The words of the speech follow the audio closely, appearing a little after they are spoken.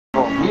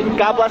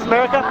God bless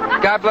America?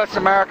 God bless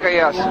America,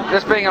 yes.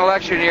 This being an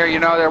election year, you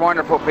know they're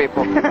wonderful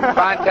people.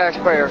 Fine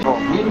taxpayers.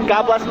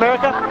 God bless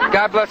America?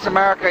 God bless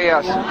America,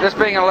 yes. This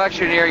being an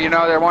election year, you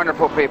know they're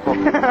wonderful people.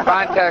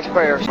 Fine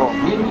taxpayers.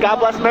 God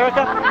bless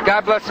America?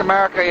 God bless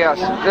America, yes.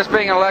 This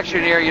being an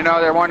election year, you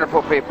know they're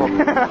wonderful people.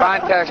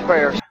 Fine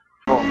taxpayers.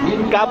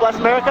 God bless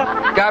America?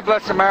 God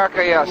bless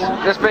America, yes.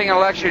 This being an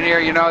election year,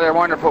 you know they're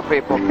wonderful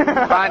people.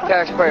 Fine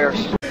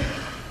taxpayers.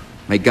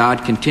 May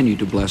God continue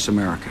to bless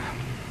America.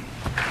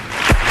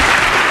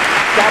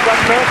 God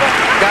bless America?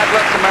 God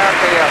bless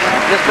America, yes.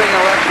 This being an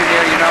election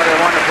year, you know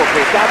they're wonderful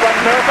people. God bless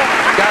America?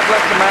 God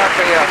bless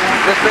America, yes.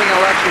 This being an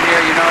election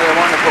year, you know they're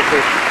wonderful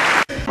people.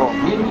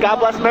 God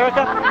bless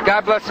America?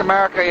 God bless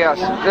America, yes.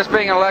 This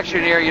being an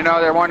election year, you know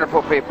they're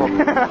wonderful people.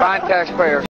 Fine taxpayers.